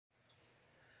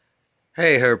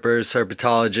Hey herpers,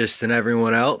 herpetologists, and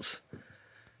everyone else.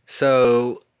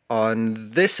 So,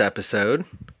 on this episode,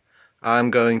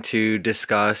 I'm going to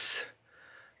discuss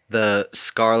the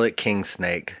Scarlet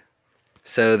Kingsnake.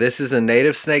 So, this is a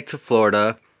native snake to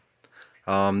Florida.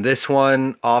 This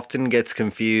one often gets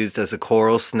confused as a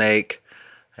coral snake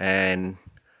and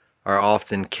are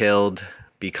often killed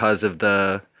because of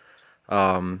the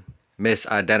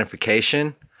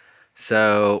misidentification.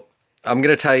 So, I'm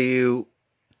going to tell you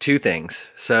two things.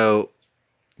 So,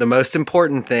 the most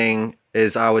important thing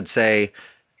is, I would say,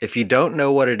 if you don't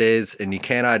know what it is and you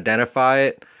can't identify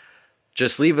it,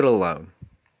 just leave it alone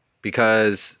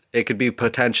because it could be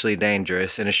potentially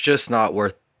dangerous and it's just not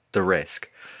worth the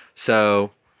risk. So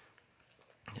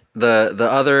the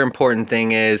other important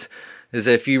thing is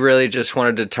if you really just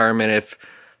want to determine if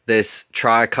this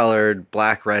tricolored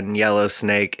black, red, and yellow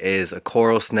snake is a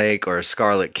coral snake or a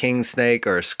scarlet king snake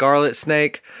or a scarlet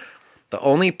snake, the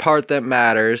only part that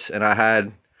matters, and I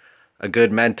had a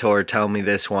good mentor tell me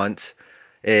this once,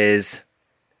 is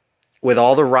with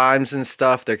all the rhymes and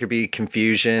stuff, there could be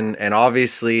confusion. And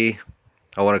obviously,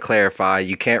 I want to clarify,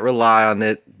 you can't rely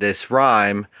on this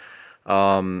rhyme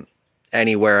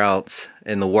anywhere else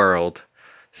in the world.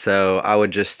 So I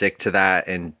would just stick to that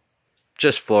in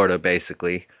just Florida,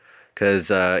 basically.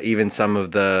 Because even some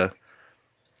of I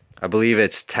believe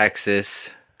it's Texas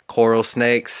coral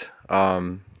snakes,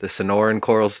 the Sonoran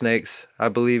coral snakes, I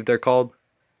believe they're called.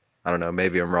 I don't know,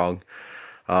 maybe I'm wrong.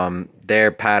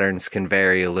 Their patterns can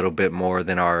vary a little bit more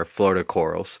than our Florida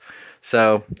corals.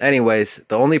 So anyways,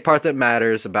 the only part that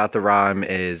matters about the rhyme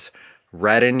is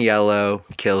red and yellow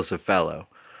kills a fellow.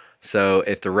 So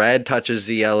if the red touches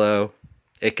the yellow,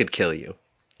 it could kill you.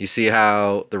 You see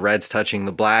how the red's touching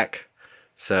the black?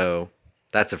 So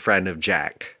that's a friend of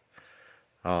Jack.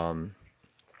 But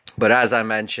as I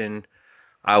mentioned,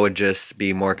 I would just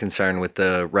be more concerned with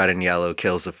the red and yellow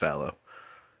kills a fellow.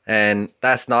 And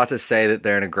that's not to say that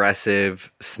they're an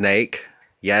aggressive snake.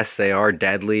 Yes, they are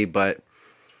deadly, but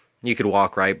you could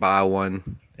walk right by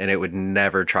one and it would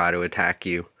never try to attack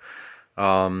you.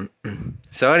 So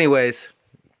anyways,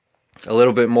 a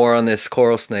little bit more on this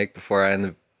coral snake before I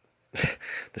end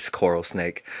this coral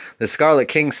snake. The Scarlet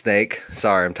Kingsnake,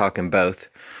 sorry, I'm talking both,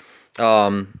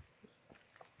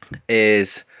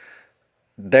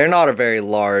 they're not a very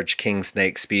large king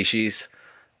snake species.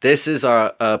 This is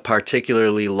a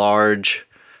particularly large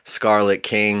Scarlet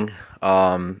King.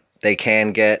 They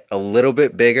can get a little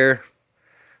bit bigger.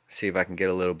 Let's see if I can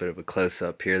get a little bit of a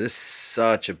close-up here. This is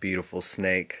such a beautiful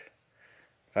snake.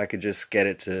 If I could just get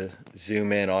it to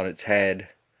zoom in on its head.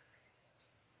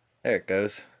 There it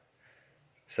goes.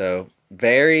 So,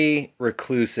 very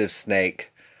reclusive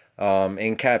snake.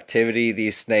 In captivity,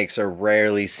 these snakes are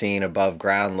rarely seen above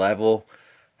ground level.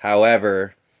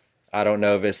 However, I don't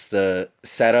know if it's the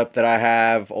setup that I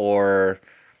have or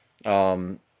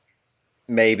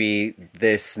maybe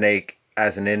this snake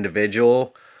as an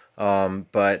individual.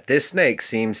 But this snake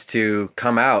seems to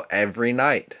come out every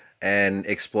night and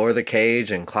explore the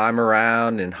cage and climb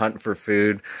around and hunt for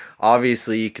food.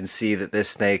 Obviously, you can see that this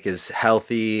snake is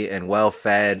healthy and well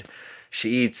fed.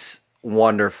 She eats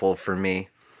wonderful for me.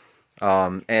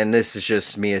 And this is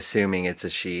just me assuming it's a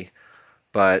she.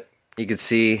 But you can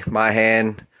see my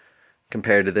hand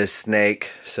compared to this snake.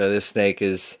 So this snake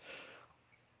is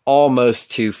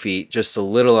almost 2 feet, just a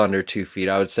little under 2 feet.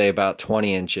 I would say about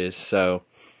 20 inches. So,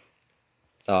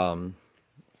 but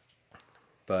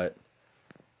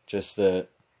just the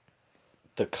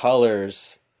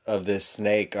colors of this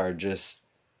snake are just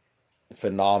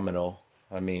phenomenal.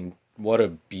 I mean, what a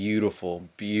beautiful,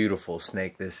 beautiful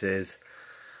snake this is.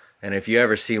 And if you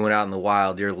ever see one out in the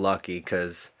wild, you're lucky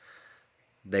because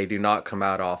they do not come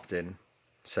out often.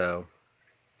 So,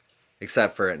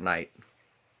 except for at night.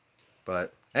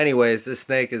 But anyways, this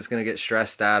snake is going to get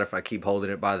stressed out if I keep holding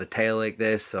it by the tail like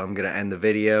this. So I'm going to end the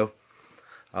video.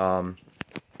 I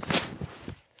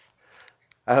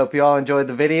hope you all enjoyed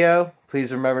the video.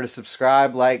 Please remember to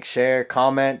subscribe, like, share,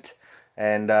 comment.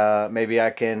 And maybe I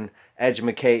can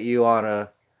educate you on a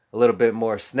little bit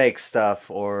more snake stuff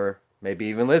or maybe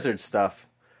even lizard stuff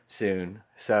soon.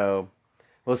 So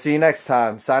we'll see you next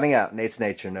time. Signing out, Nate's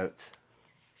Nature Notes.